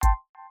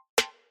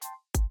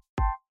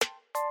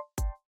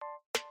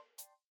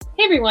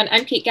Hey everyone,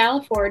 I'm Kate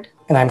Galliford.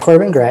 And I'm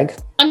Corbin Gregg.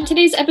 On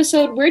today's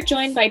episode, we're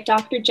joined by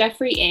Dr.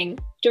 Jeffrey Ng,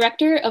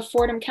 Director of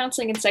Fordham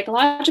Counseling and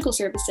Psychological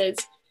Services,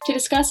 to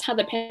discuss how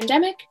the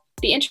pandemic,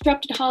 the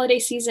interrupted holiday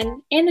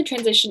season, and the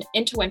transition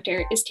into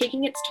winter is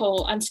taking its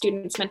toll on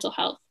students' mental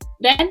health.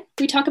 Then,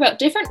 we talk about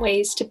different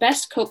ways to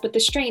best cope with the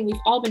strain we've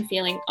all been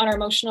feeling on our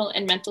emotional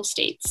and mental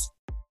states.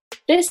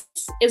 This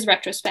is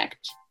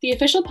Retrospect, the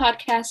official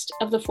podcast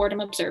of the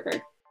Fordham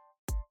Observer.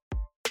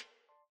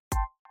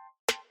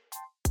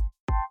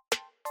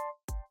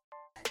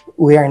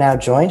 We are now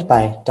joined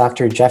by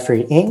Dr.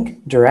 Jeffrey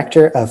Ng,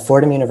 Director of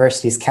Fordham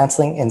University's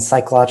Counseling and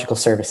Psychological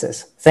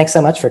Services. Thanks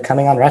so much for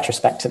coming on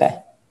Retrospect today.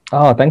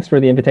 Oh, thanks for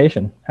the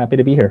invitation. Happy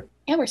to be here.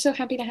 Yeah, we're so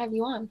happy to have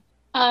you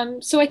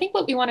on. So I think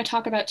what we want to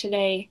talk about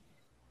today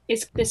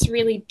is this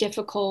really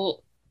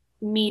difficult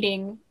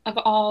meeting of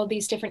all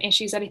these different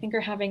issues that I think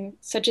are having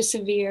such a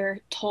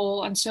severe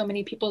toll on so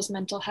many people's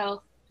mental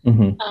health.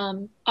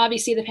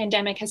 Obviously, the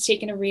pandemic has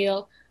taken a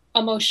real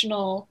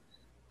emotional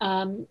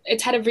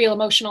it's had a real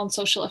emotional and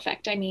social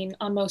effect,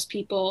 on most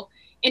people,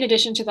 in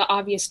addition to the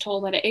obvious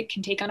toll that it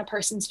can take on a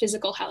person's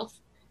physical health.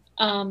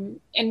 And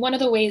one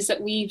of the ways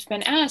that we've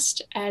been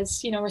asked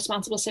as,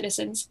 responsible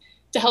citizens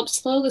to help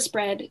slow the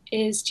spread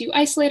is to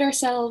isolate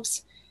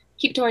ourselves,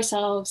 keep to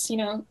ourselves,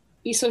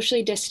 be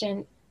socially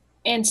distant.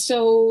 And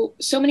so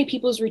many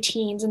people's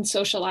routines and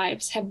social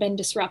lives have been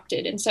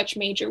disrupted in such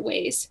major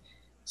ways.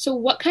 So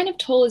what kind of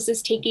toll is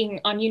this taking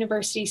on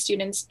university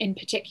students in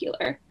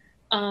particular?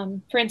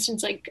 For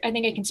instance, I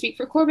think I can speak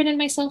for Corbin and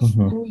myself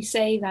when we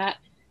say that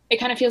it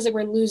kind of feels like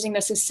we're losing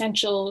this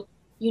essential,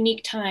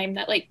 unique time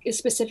that is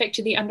specific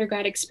to the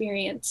undergrad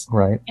experience,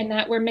 right? And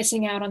that we're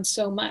missing out on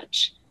so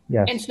much.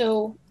 Yes. And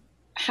so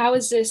how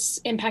is this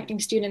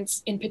impacting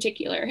students in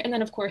particular? And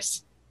then, of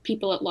course,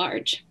 people at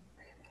large.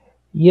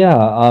 Yeah.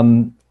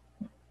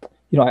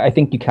 I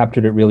think you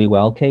captured it really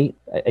well, Kate.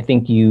 I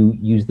think you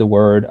used the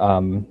word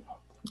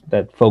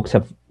that folks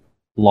have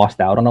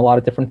lost out on a lot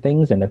of different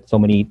things and that so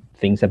many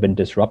things have been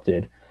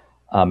disrupted.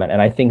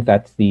 And I think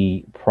that's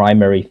the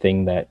primary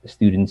thing that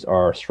students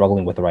are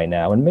struggling with right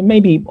now. And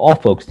maybe all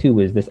folks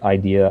too, is this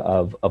idea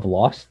of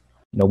loss.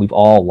 We've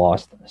all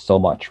lost so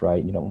much,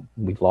 right?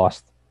 We've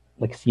lost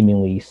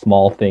seemingly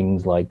small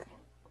things like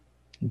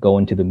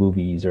going to the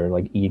movies or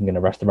eating in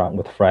a restaurant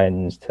with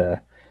friends to,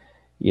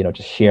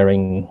 just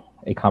sharing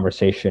a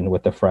conversation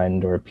with a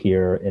friend or a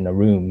peer in a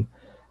room,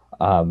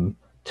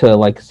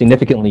 to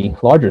significantly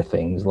larger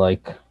things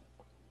like,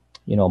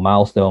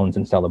 milestones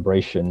and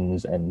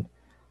celebrations and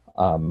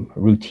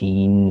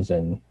routines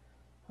and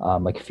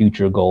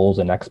future goals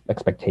and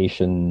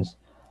expectations.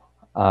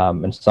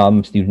 And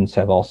some students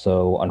have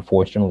also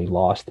unfortunately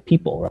lost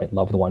people, right?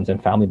 Loved ones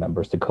and family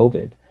members to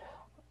COVID.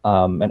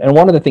 And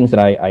one of the things that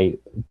I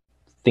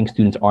think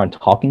students aren't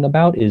talking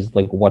about is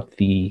what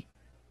the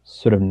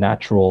sort of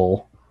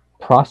natural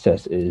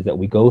process is that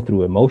we go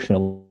through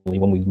emotionally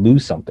when we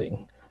lose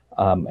something.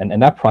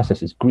 And that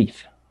process is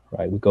grief,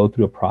 right? We go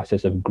through a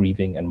process of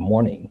grieving and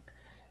mourning.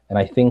 And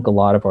I think a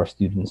lot of our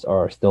students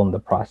are still in the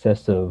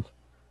process of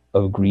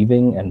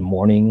grieving and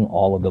mourning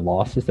all of the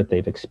losses that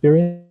they've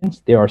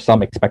experienced. There are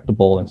some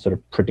expectable and sort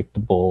of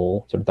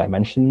predictable sort of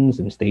dimensions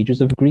and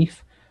stages of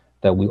grief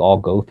that we all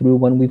go through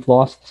when we've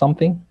lost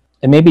something.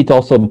 And maybe it's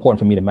also important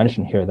for me to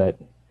mention here that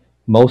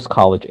most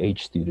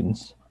college-age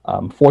students,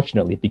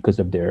 fortunately, because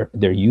of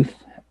their youth,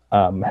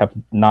 have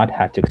not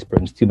had to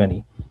experience too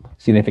many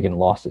significant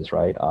losses,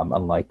 right?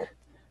 Unlike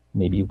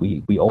maybe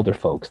we older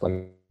folks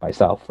like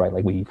myself, right?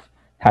 We've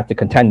had to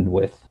contend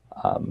with,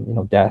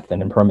 death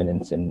and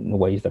impermanence in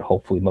ways that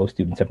hopefully most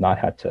students have not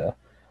had to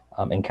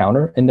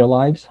encounter in their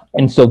lives.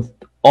 And so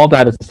all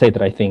that is to say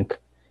that I think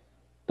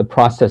the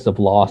process of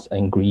loss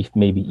and grief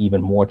may be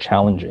even more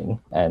challenging,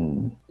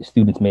 and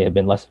students may have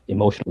been less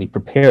emotionally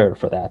prepared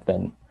for that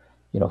than,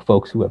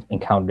 folks who have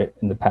encountered it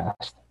in the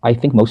past. I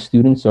think most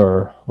students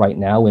are right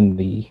now in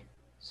the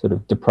sort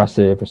of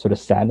depressive or sort of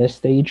sadness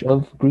stage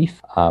of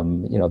grief.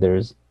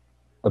 There's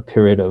a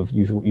period of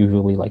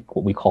usually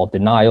what we call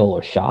denial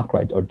or shock,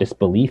 right? Or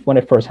disbelief when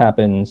it first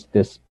happens,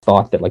 this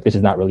thought that this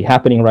is not really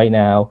happening right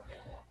now.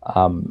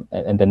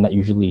 And then that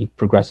usually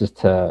progresses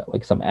to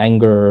some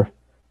anger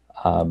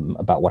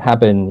about what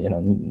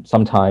happened.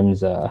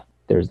 Sometimes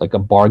there's a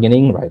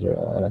bargaining, right?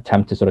 Or an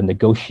attempt to sort of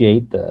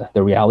negotiate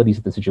the realities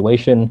of the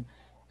situation.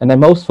 And then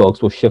most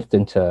folks will shift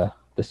into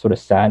this sort of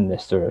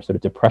sadness or sort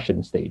of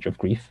depression stage of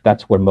grief.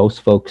 That's where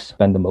most folks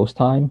spend the most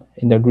time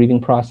in their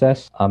grieving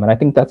process. And I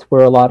think that's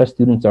where a lot of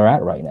students are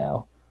at right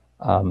now.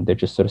 They're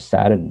just sort of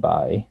saddened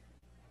by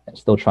and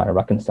still trying to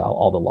reconcile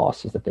all the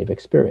losses that they've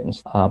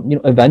experienced.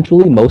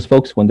 Eventually, most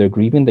folks, when they're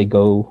grieving, they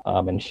go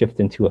and shift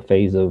into a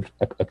phase of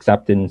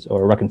acceptance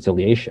or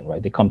reconciliation,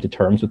 right? They come to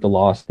terms with the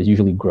loss. There's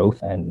usually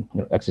growth and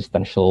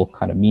existential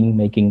kind of meaning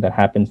making that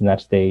happens in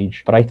that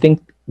stage. But I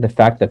think the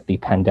fact that the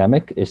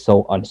pandemic is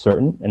so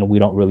uncertain and we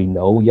don't really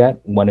know yet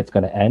when it's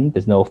going to end,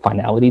 there's no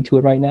finality to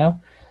it right now,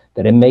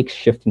 that it makes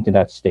shifting to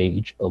that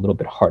stage a little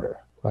bit harder,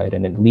 right?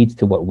 And it leads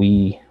to what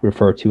we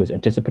refer to as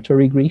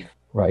anticipatory grief,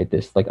 right?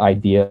 This like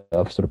idea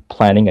of sort of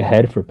planning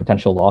ahead for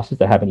potential losses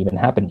that haven't even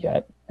happened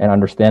yet, and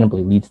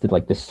understandably leads to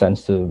like this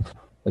sense of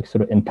like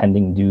sort of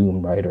impending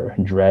doom, right, or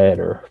dread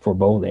or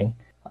foreboding,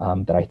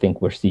 that I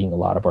think we're seeing a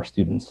lot of our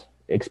students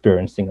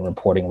experiencing and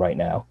reporting right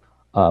now.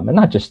 And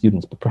not just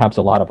students, but perhaps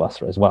a lot of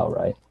us as well,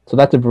 right? So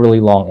that's a really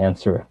long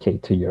answer,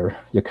 Kate, to your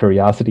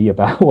curiosity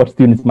about what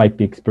students might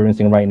be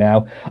experiencing right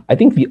now. I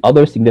think the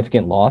other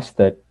significant loss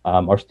that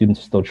our students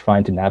are still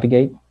trying to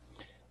navigate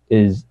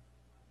is,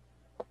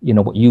 you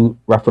know, what you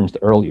referenced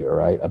earlier,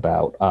 right,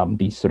 about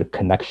these sort of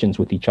connections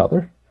with each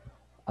other.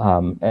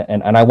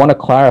 And I want to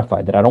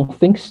clarify that I don't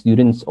think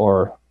students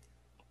or,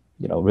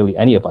 you know, really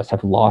any of us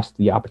have lost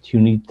the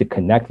opportunity to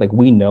connect. Like,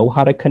 we know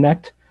how to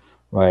connect,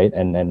 right?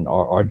 And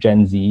our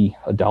Gen Z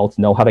adults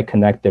know how to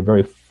connect. They're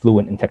very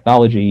fluent in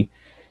technology.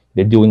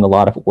 They're doing a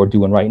lot of what we're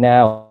doing right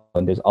now.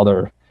 And there's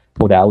other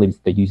modalities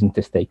they're using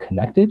to stay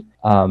connected.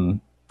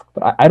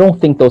 But I don't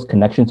think those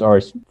connections are,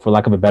 for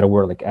lack of a better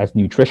word, like as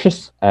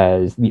nutritious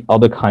as the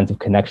other kinds of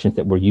connections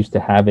that we're used to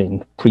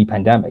having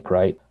pre-pandemic,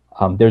 right?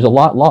 There's a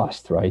lot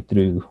lost, right,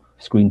 through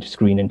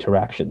screen-to-screen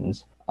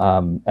interactions.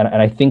 And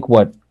I think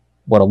what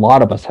a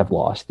lot of us have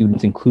lost,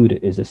 students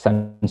included, is a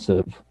sense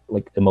of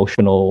like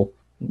emotional,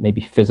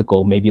 maybe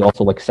physical, maybe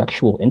also like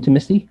sexual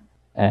intimacy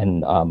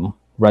and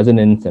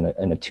resonance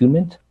and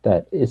attunement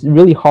that is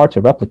really hard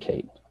to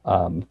replicate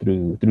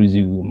through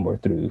Zoom or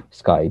through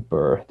Skype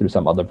or through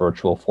some other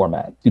virtual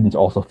format. Students are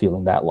also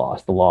feeling that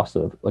loss, the loss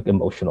of like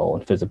emotional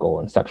and physical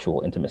and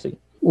sexual intimacy.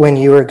 When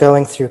you were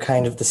going through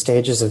kind of the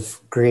stages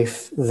of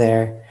grief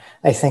there,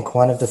 I think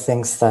one of the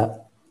things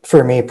that,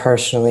 for me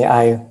personally,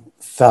 I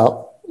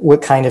felt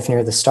what kind of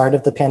near the start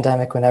of the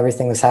pandemic when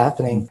everything was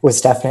happening was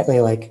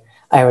definitely like,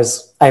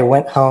 I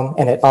went home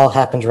and it all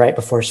happened right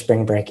before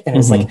spring break. And it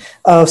was like,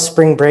 oh,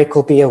 spring break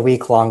will be a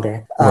week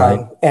longer.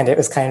 Right. And it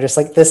was kind of just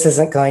like, this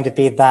isn't going to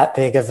be that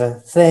big of a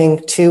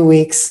thing. 2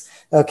 weeks.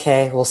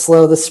 Okay, we'll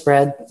slow the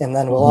spread and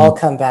then we'll all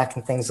come back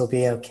and things will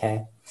be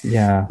okay.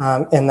 Yeah.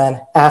 And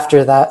then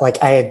after that,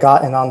 like I had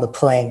gotten on the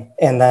plane,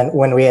 and then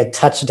when we had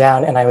touched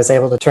down and I was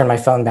able to turn my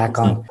phone back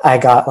on, I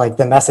got like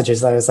the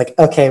messages that I was like,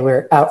 okay,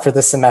 we're out for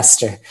the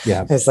semester.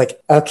 Yeah. It was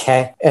like,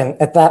 okay. And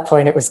at that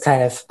point, it was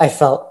kind of, I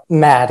felt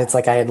mad. It's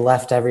like I had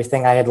left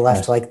everything. I had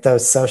left like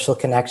those social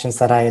connections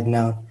that I had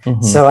known.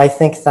 So I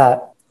think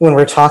that when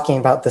we're talking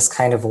about this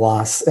kind of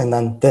loss and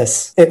then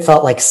this, it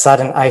felt like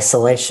sudden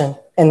isolation.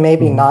 And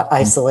maybe not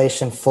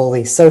isolation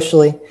fully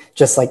socially,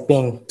 just like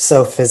being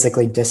so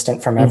physically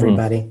distant from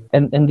everybody.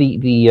 And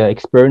the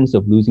experience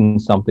of losing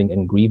something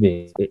and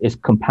grieving is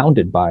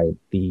compounded by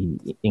the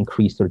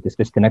increased sort of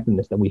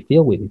disconnectedness that we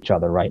feel with each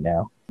other right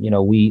now. You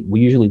know, we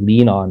usually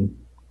lean on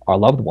our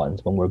loved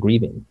ones when we're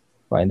grieving,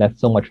 right? And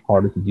that's so much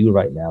harder to do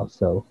right now.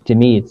 So to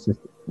me, it's just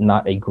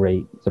not a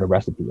great sort of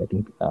recipe. I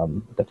think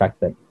the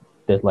fact that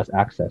there's less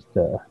access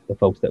to the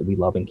folks that we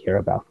love and care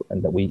about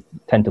and that we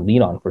tend to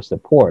lean on for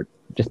support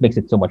just makes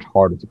it so much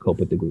harder to cope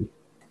with the grief.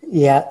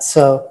 Yeah.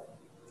 So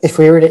if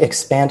we were to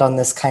expand on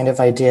this kind of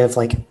idea of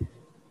like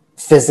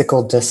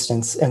physical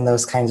distance and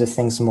those kinds of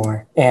things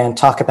more and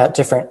talk about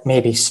different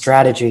maybe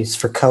strategies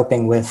for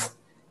coping with,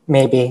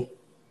 maybe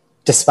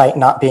despite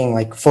not being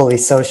like fully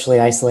socially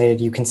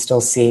isolated, you can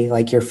still see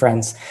like your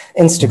friends'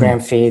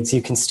 Instagram feeds,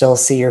 you can still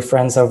see your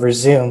friends over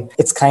Zoom.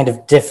 It's kind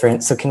of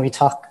different. So can we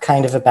talk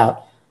kind of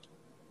about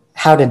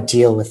how to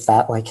deal with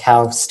that, like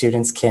how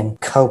students can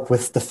cope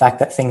with the fact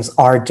that things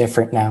are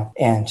different now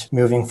and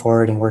moving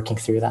forward and working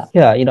through that?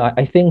 Yeah, you know,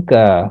 I think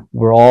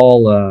we're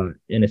all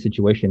in a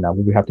situation now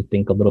where we have to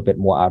think a little bit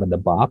more out of the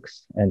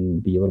box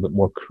and be a little bit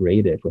more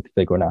creative with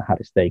figuring out how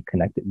to stay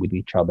connected with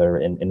each other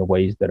in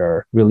ways that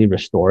are really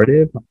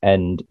restorative.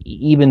 And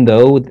even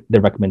though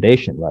the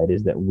recommendation, right,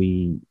 is that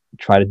we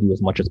try to do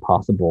as much as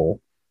possible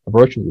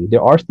virtually,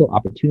 there are still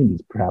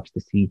opportunities perhaps to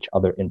see each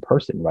other in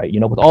person, right? You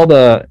know, with all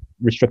the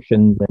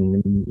restrictions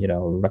and, you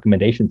know,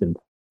 recommendations in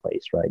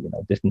place, right? You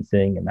know,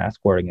 distancing and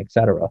mask wearing,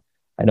 etc.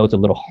 I know it's a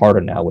little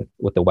harder now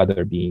with the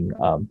weather being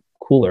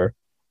cooler,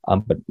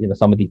 but you know,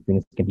 some of these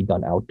things can be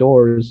done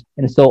outdoors.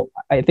 And so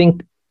I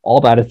think all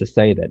that is to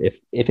say that if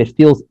it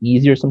feels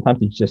easier sometimes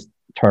to just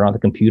turn on the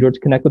computer to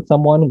connect with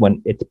someone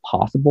when it's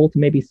possible to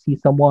maybe see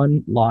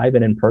someone live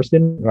and in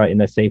person, right,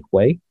 in a safe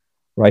way,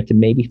 right, to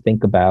maybe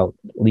think about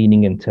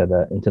leaning into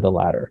the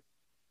latter,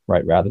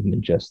 right, rather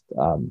than just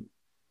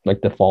like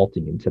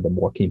defaulting into the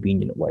more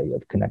convenient way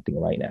of connecting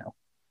right now.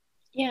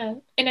 Yeah.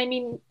 And I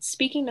mean,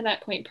 speaking to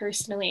that point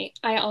personally,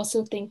 I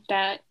also think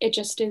that it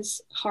just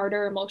is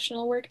harder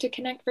emotional work to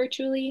connect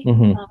virtually.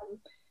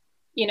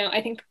 You know,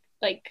 I think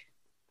like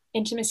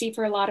intimacy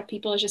for a lot of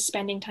people is just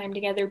spending time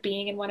together,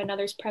 being in one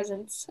another's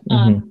presence.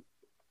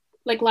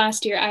 Like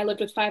last year, I lived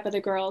with 5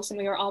 other girls and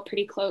we were all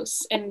pretty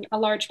close. And a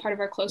large part of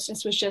our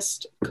closeness was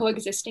just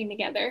coexisting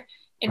together.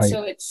 And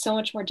so it's so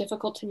much more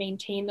difficult to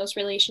maintain those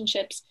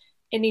relationships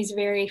in these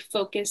very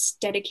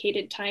focused,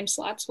 dedicated time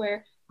slots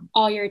where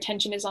all your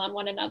attention is on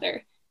one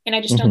another. And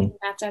I just don't think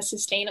that's as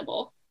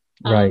sustainable.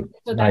 Right.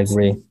 So I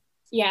agree.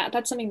 Yeah,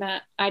 that's something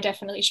that I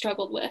definitely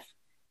struggled with.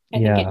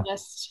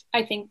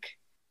 I think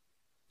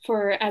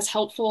for as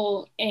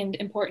helpful and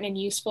important and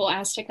useful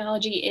as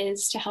technology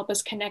is to help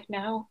us connect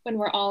now when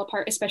we're all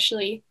apart,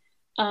 especially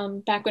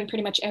back when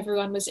pretty much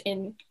everyone was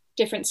in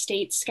different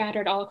states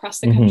scattered all across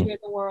the country or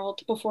the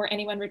world before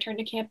anyone returned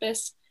to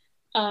campus.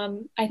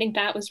 I think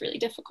that was really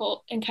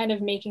difficult, and kind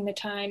of making the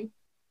time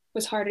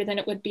was harder than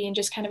it would be in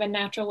just kind of a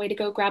natural way to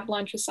go grab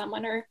lunch with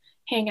someone or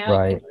hang out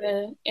Right.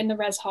 in the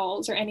res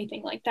halls or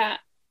anything like that.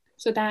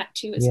 So that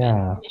too has been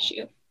Yeah. an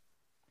issue.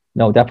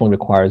 No, it definitely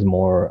requires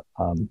more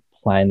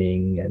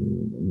planning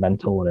and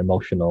mental and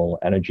emotional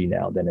energy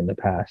now than in the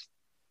past.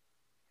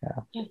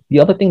 Yeah. Yeah. The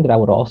other thing that I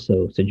would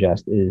also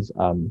suggest is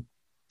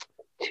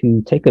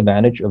to take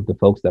advantage of the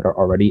folks that are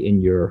already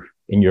in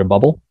your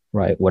bubble,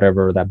 right?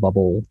 Whatever that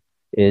bubble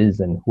is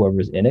and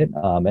whoever's in it,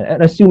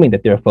 and assuming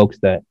that there are folks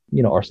that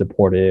are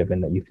supportive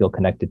and that you feel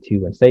connected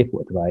to and safe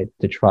with, right?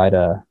 To try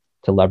to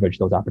leverage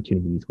those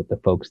opportunities with the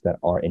folks that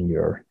are in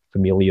your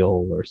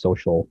familial or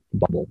social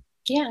bubble.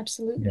 Yeah,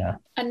 absolutely. Yeah.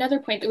 Another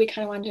point that we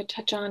kind of wanted to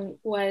touch on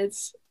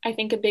was, I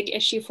think, a big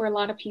issue for a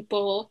lot of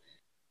people,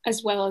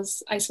 as well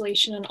as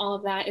isolation and all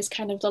of that, is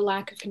kind of the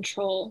lack of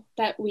control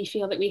that we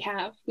feel that we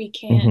have. We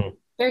can't,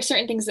 there are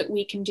certain things that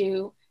we can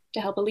do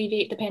to help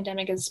alleviate the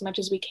pandemic as much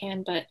as we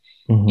can, but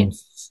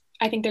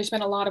I think there's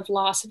been a lot of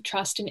loss of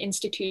trust in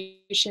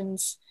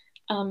institutions,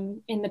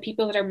 in the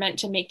people that are meant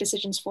to make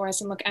decisions for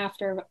us and look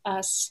after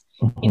us,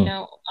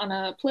 on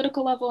a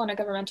political level, on a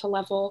governmental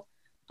level.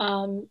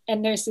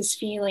 And there's this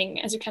feeling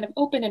as you kind of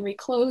open and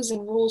reclose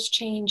and rules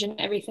change and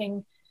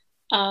everything.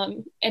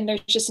 And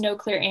there's just no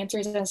clear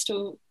answers as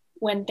to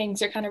when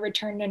things are kind of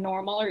returned to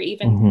normal or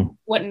even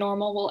what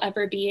normal will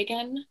ever be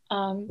again.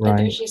 But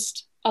there's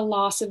just a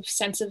loss of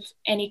sense of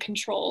any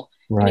control.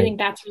 And I think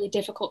that's really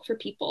difficult for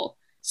people.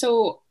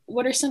 So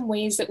what are some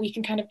ways that we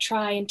can kind of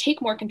try and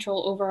take more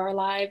control over our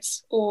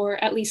lives,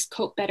 or at least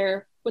cope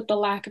better with the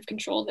lack of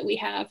control that we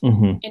have,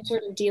 and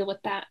sort of deal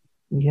with that?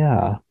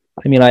 Yeah.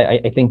 I mean,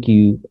 I think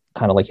you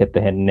kind of like hit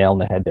the nail on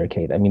the head there,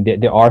 Kate. I mean,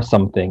 there are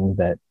some things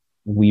that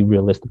we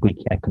realistically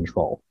can't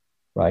control,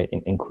 right?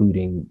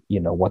 Including,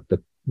 what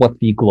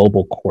the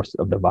global course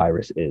of the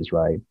virus is,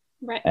 right?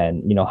 Right.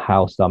 And,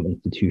 how some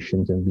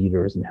institutions and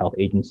leaders and health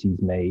agencies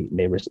may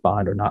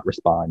respond or not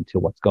respond to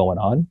what's going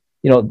on.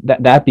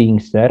 That being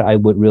said, I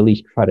would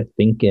really try to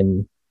think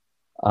in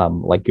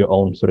like your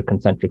own sort of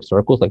concentric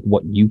circles, like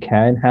what you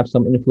can have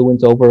some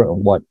influence over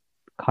and what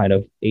kind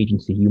of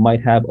agency you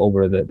might have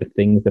over the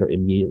things that are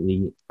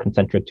immediately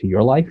concentric to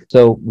your life.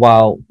 So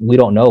while we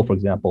don't know, for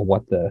example,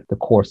 what the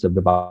course of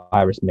the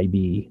virus may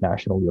be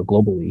nationally or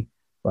globally,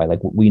 right? Like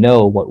we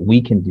know what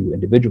we can do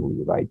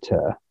individually, right,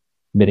 to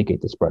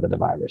mitigate the spread of the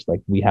virus.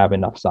 Like we have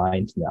enough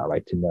science now,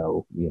 right, to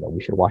know,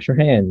 we should wash our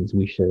hands,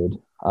 we should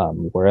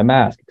wear a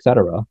mask,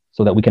 etc.,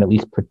 so that we can at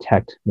least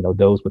protect,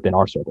 those within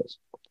our circles,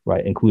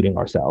 right, including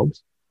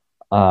ourselves.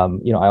 I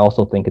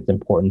also think it's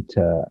important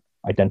to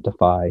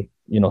identify,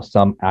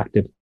 some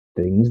active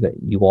things that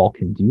you all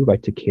can do,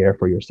 right, to care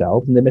for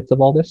yourselves in the midst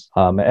of all this.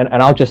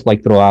 And I'll just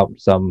like throw out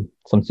some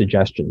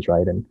suggestions,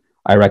 right? And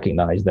I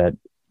recognize that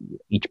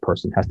each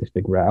person has to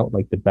figure out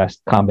like the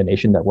best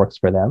combination that works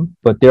for them.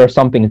 But there are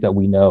some things that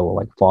we know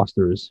like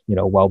fosters,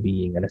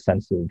 well-being and a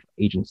sense of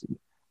agency.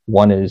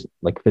 One is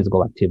like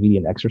physical activity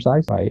and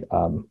exercise, right?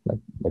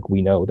 Like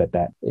we know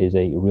that is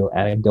a real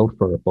antidote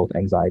for both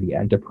anxiety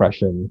and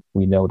depression.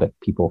 We know that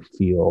people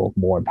feel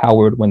more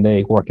empowered when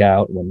they work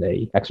out, when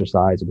they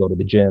exercise or go to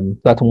the gym.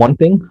 So that's one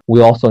thing.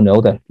 We also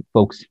know that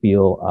folks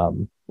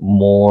feel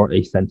more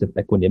a sense of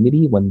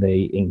equanimity when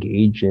they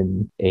engage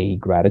in a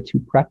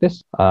gratitude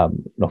practice,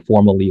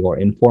 formally or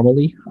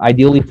informally,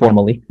 ideally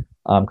formally.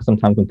 Because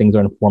sometimes when things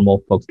are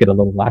informal, folks get a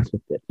little lax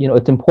with it.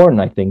 It's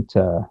important, I think,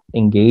 to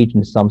engage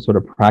in some sort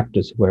of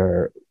practice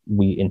where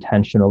we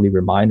intentionally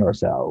remind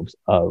ourselves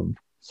of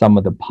some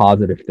of the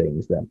positive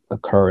things that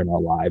occur in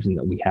our lives and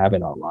that we have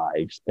in our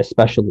lives,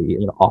 especially,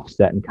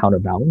 offset and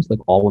counterbalance like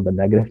all of the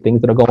negative things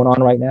that are going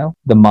on right now.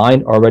 The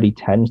mind already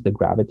tends to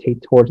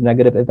gravitate towards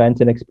negative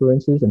events and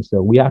experiences. And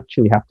so we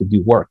actually have to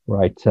do work,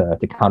 right, to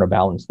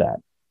counterbalance that.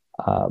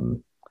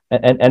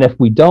 And if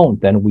we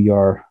don't, then we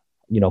are,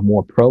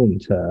 more prone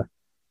to,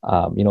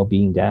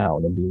 being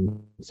down and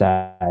being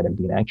sad and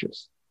being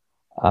anxious.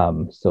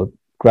 So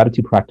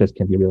gratitude practice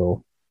can be a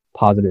real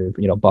positive,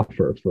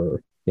 buffer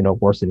for,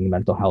 worsening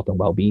mental health and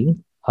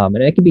well-being. And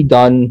it can be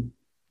done,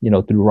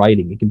 through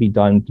writing. It can be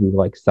done through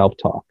like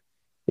self-talk.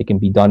 It can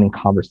be done in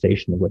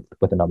conversation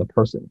with another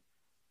person.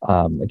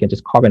 Again,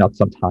 just carving out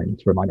some time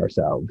to remind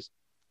ourselves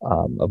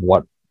of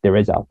what there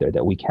is out there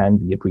that we can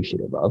be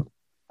appreciative of.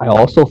 I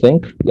also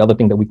think the other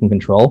thing that we can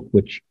control,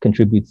 which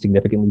contributes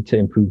significantly to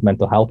improved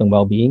mental health and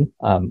well-being,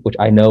 which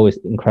I know is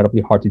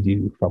incredibly hard to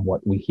do from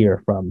what we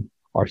hear from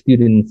our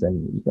students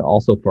and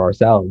also for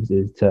ourselves,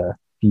 is to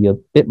be a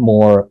bit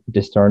more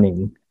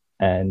discerning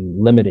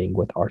and limiting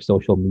with our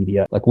social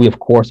media. Like we, of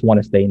course, want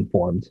to stay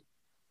informed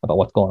about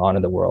what's going on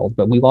in the world,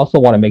 but we also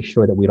want to make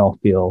sure that we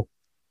don't feel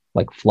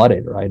like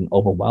flooded, right, and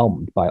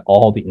overwhelmed by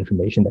all the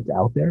information that's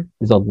out there.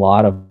 There's a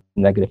lot of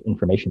negative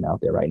information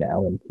out there right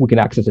now, and we can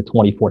access it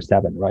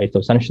 24/7, right? So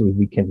essentially,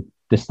 we can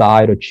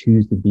decide or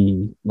choose to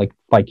be like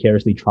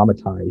vicariously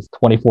traumatized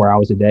 24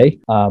 hours a day,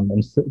 but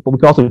we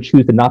can also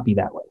choose to not be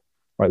that way,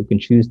 right? We can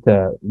choose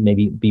to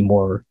maybe be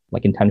more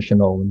like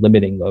intentional and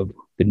limiting of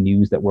the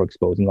news that we're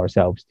exposing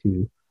ourselves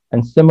to.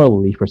 And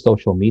similarly for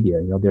social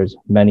media, there's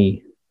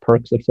many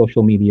perks of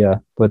social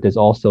media, but there's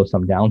also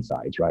some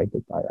downsides, right?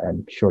 That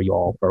I'm sure you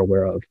all are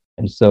aware of.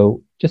 And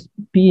so just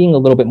being a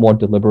little bit more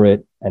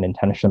deliberate and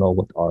intentional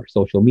with our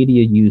social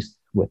media use,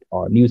 with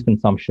our news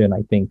consumption,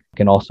 I think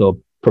can also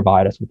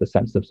provide us with a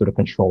sense of sort of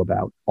control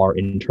about our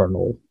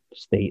internal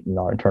state and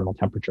our internal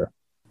temperature.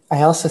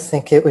 I also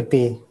think it would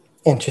be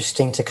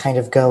interesting to kind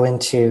of go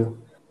into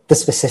the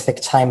specific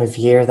time of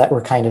year that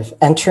we're kind of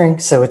entering.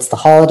 So it's the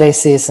holiday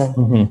season.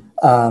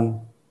 Mm-hmm.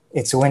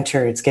 It's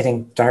winter. It's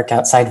getting dark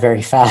outside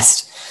very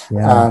fast.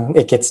 Yeah.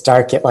 It gets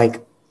dark at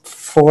like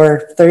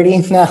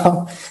 4:30 now.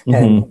 Mm-hmm.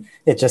 And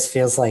it just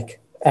feels like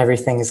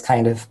everything is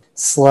kind of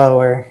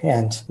slower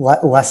and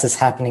less is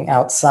happening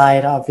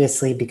outside,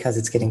 obviously, because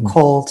it's getting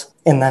cold.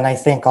 And then I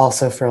think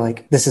also for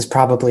like, this is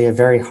probably a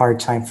very hard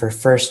time for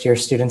first year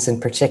students in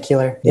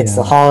particular. It's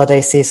the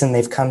holiday season.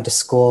 They've come to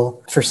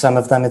school. For some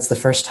of them, it's the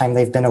first time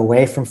they've been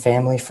away from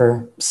family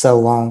for so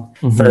long.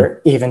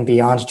 For even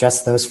beyond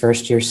just those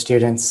first year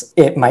students,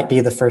 it might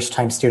be the first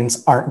time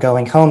students aren't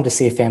going home to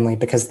see family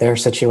because their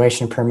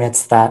situation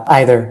permits that.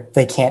 Either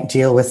they can't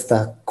deal with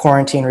the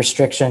quarantine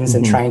restrictions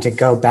and trying to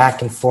go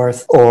back and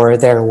forth, or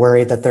they're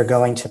worried that they're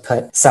going to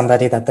put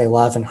somebody that they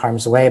love in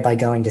harm's way by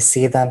going to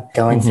see them,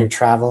 going through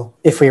travel.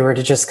 If we were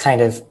to just kind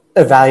of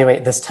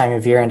evaluate this time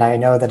of year, and I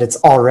know that it's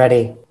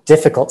already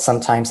difficult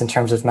sometimes in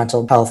terms of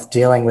mental health,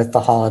 dealing with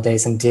the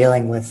holidays and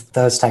dealing with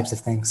those types of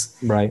things.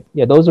 Right.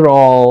 Yeah, those are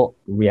all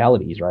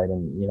realities, right?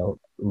 And,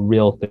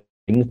 real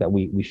things that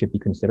we should be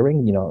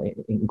considering,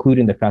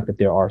 including the fact that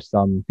there are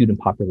some student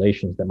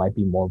populations that might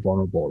be more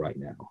vulnerable right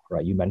now,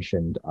 right? You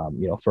mentioned,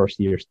 first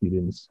year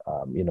students,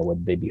 whether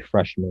they be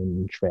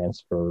freshmen,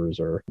 transfers,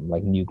 or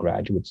like new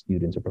graduate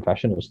students or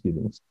professional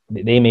students,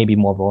 they may be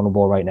more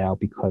vulnerable right now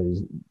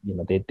because,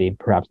 they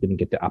perhaps didn't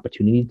get the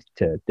opportunity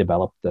to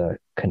develop the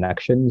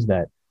connections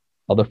that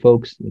other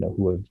folks,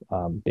 who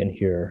have been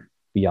here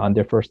beyond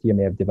their first year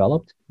may have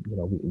developed.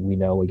 We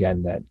know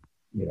again that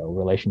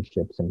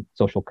relationships and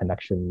social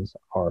connections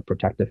are a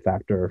protective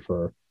factor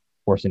for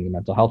forcing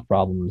mental health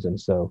problems. And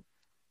so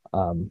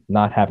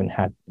not having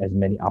had as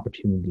many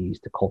opportunities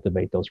to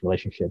cultivate those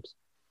relationships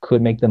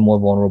could make them more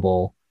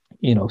vulnerable.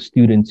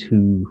 Students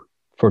who,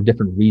 for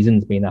different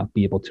reasons, may not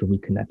be able to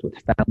reconnect with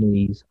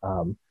families,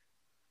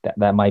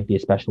 that might be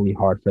especially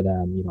hard for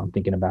them. I'm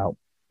thinking about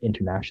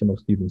international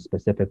students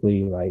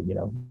specifically, right?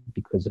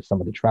 Because of some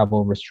of the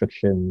travel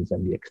restrictions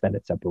and the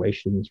extended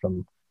separations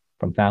from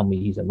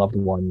families and loved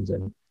ones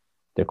and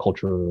their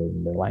culture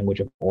and their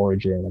language of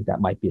origin, like that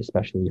might be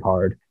especially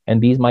hard.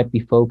 And these might be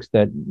folks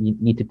that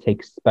need to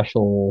take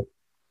special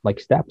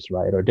steps,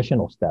 right, or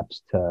additional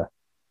steps to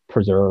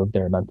preserve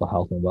their mental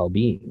health and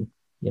well-being.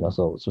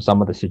 So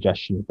some of the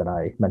suggestions that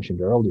I mentioned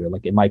earlier,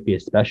 it might be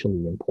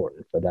especially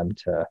important for them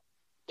to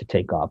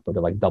take up or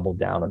to double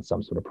down on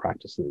some sort of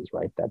practices,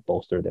 right, that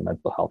bolster their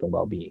mental health and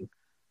well-being.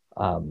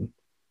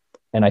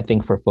 And I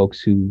think for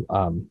folks who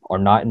are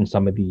not in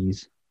some of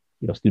these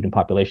student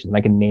populations, and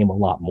I can name a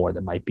lot more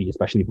that might be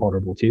especially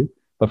vulnerable too.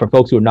 But for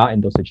folks who are not in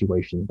those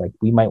situations,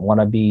 we might want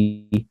to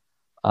be,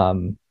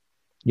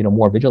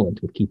 more vigilant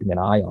with keeping an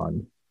eye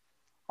on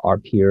our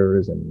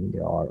peers and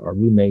our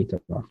roommates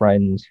and our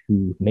friends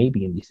who may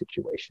be in these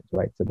situations,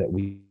 right? So that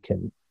we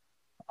can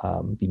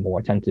be more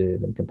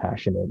attentive and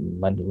compassionate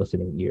and lend a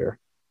listening ear,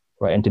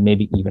 right? And to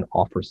maybe even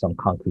offer some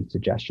concrete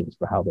suggestions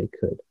for how they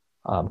could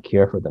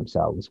care for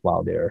themselves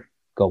while they're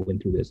going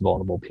through this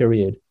vulnerable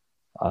period.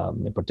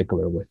 In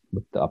particular with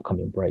the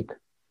upcoming break.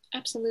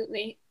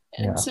 Absolutely.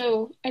 And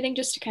so I think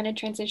just to kind of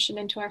transition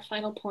into our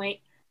final point,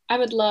 I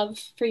would love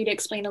for you to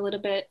explain a little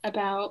bit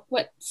about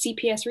what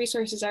CPS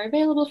resources are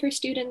available for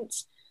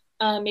students,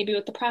 maybe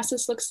what the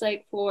process looks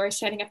like for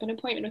setting up an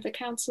appointment with a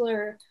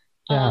counselor,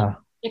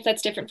 if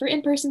that's different for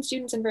in-person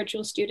students and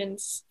virtual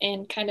students,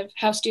 and kind of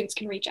how students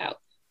can reach out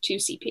to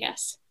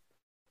CPS.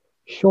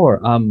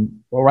 Sure.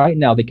 Well, right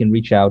now they can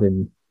reach out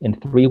in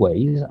three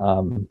ways.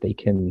 They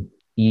can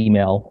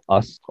email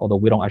us, although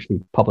we don't actually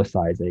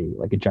publicize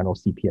a general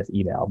CPS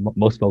email.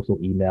 Most folks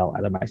will email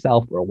either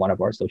myself or one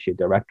of our associate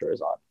directors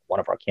on one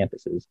of our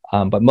campuses.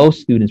 But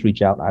most students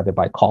reach out either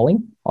by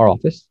calling our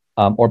office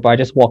or by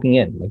just walking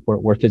in.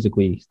 We're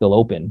physically still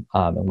open,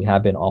 and we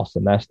have been all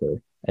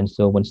semester. And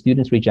so when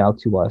students reach out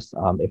to us,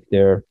 if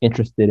they're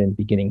interested in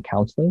beginning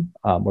counseling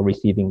or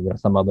receiving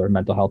some other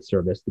mental health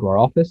service through our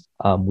office,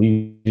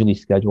 we usually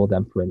schedule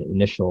them for an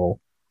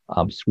initial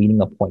screening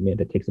appointment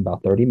that takes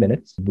about 30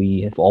 minutes.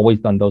 We have always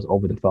done those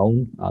over the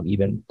phone,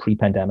 even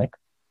pre-pandemic,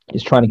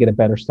 is trying to get a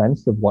better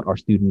sense of what our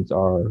students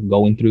are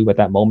going through at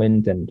that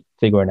moment and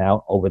figuring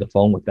out over the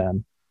phone with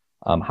them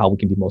how we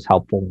can be most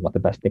helpful and what the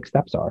best next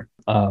steps are.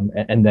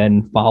 And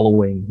then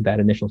following that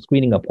initial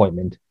screening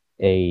appointment,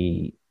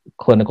 a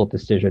clinical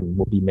decision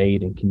will be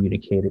made and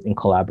communicated in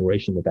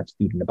collaboration with that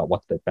student about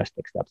what the best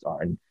next steps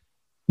are. And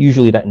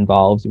usually that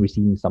involves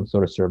receiving some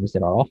sort of service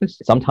in our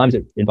office. Sometimes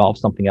it involves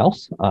something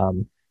else,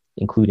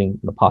 including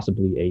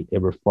possibly a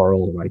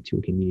referral, right, to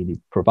a community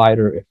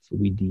provider if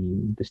we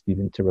deem the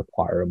student to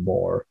require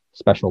more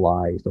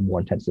specialized or more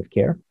intensive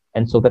care.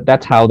 And so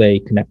that's how they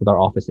connect with our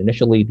office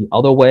initially. The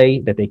other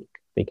way that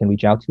they can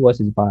reach out to us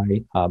is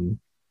by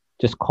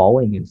just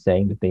calling and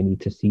saying that they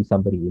need to see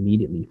somebody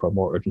immediately for a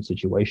more urgent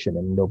situation,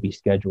 and they'll be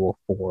scheduled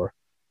for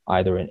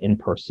either an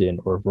in-person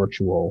or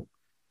virtual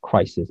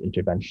crisis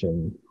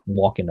intervention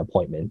walk-in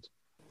appointment.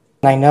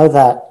 I know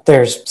that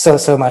there's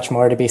so much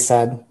more to be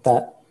said,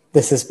 that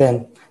this has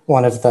been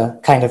one of the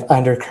kind of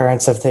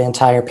undercurrents of the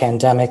entire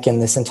pandemic in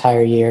this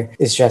entire year,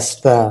 is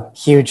just the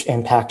huge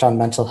impact on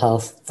mental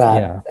health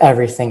that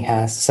everything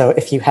has. So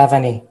if you have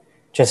any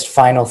just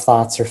final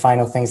thoughts or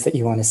final things that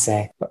you want to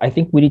say. I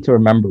think we need to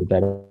remember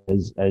that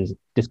as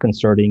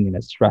disconcerting and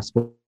as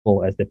stressful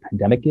as the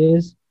pandemic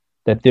is,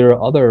 that there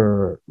are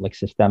other like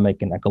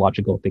systemic and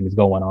ecological things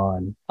going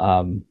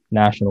on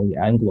nationally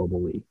and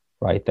globally,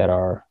 right, that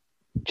are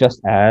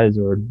just as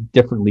or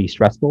differently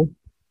stressful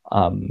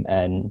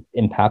and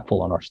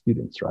impactful on our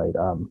students, right?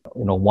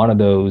 One of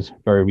those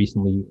very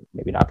recently,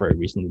 maybe not very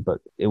recently, but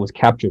it was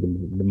captured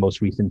in the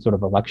most recent sort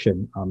of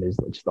election is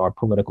just our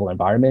political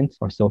environment.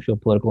 Our social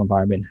political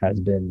environment has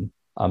been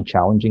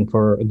challenging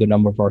for a good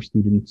number of our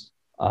students,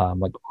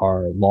 like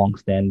our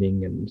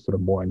longstanding and sort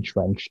of more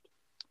entrenched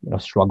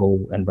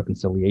struggle and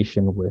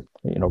reconciliation with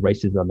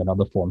racism and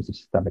other forms of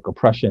systemic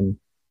oppression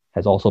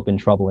has also been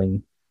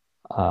troubling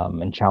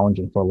and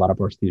challenging for a lot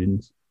of our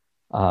students.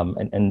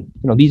 And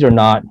these are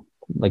not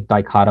like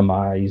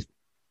dichotomized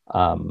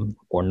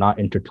or not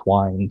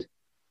intertwined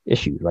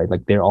issues, right?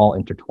 Like they're all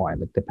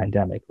intertwined, like the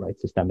pandemic, right?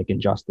 Systemic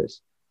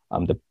injustice,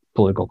 the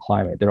political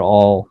climate, they're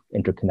all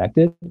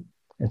interconnected.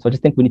 And so I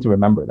just think we need to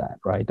remember that,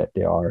 right? That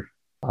there are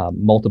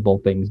multiple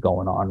things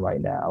going on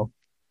right now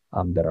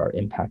that are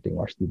impacting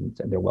our students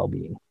and their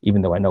well-being,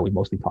 even though I know we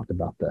mostly talked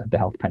about the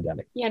health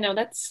pandemic. Yeah, no,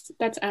 that's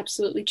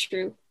absolutely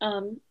true.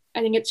 I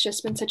think it's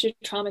just been such a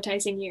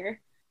traumatizing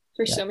year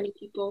for so many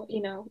people.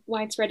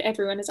 Widespread,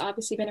 everyone has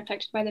obviously been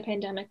affected by the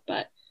pandemic,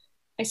 but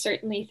I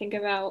certainly think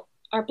about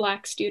our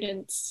Black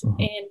students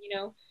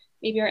and,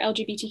 maybe our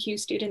LGBTQ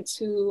students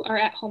who are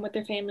at home with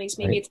their families.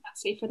 Maybe it's not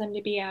safe for them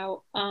to be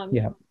out.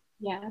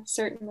 Yeah,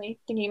 certainly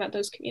thinking about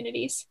those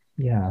communities.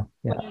 Yeah.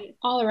 What an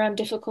all around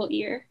difficult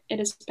year it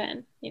has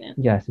been,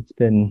 Yes, it's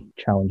been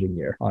a challenging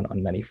year on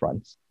many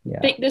fronts. Yeah.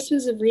 This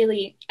was a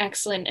really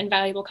excellent and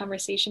valuable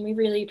conversation. We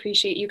really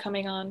appreciate you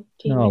coming on.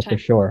 No, for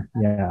sure.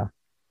 Yeah,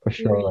 for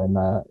sure.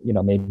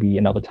 And, maybe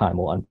another time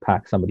we'll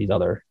unpack some of these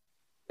other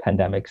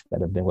pandemics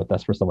that have been with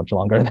us for so much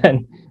longer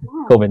than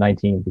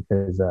COVID-19,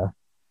 because,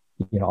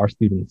 our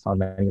students on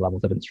many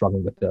levels have been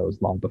struggling with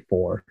those long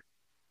before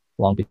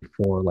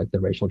like the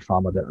racial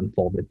trauma that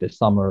unfolded this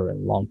summer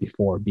and long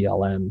before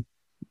BLM.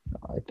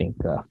 I think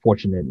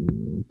fortunate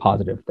and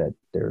positive that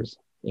there's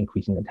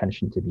increasing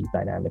attention to these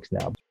dynamics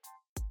now.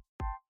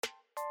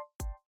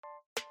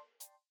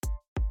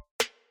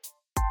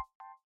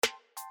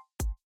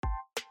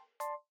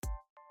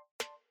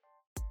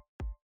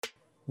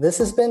 This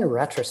has been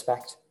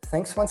Retrospect.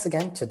 Thanks once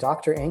again to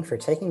Dr. Ng for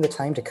taking the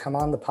time to come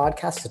on the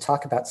podcast to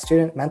talk about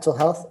student mental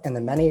health and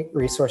the many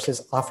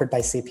resources offered by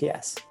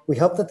CPS. We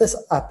hope that this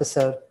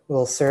episode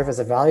will serve as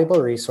a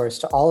valuable resource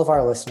to all of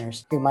our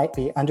listeners who might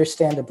be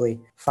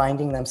understandably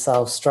finding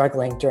themselves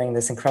struggling during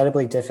this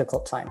incredibly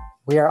difficult time.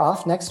 We are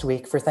off next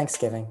week for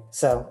Thanksgiving,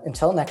 so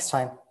until next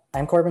time,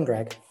 I'm Corbin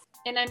Gregg.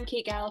 And I'm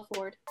Kate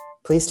Galliford.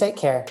 Please take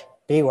care,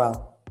 be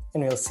well,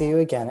 and we'll see you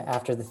again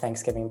after the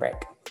Thanksgiving break.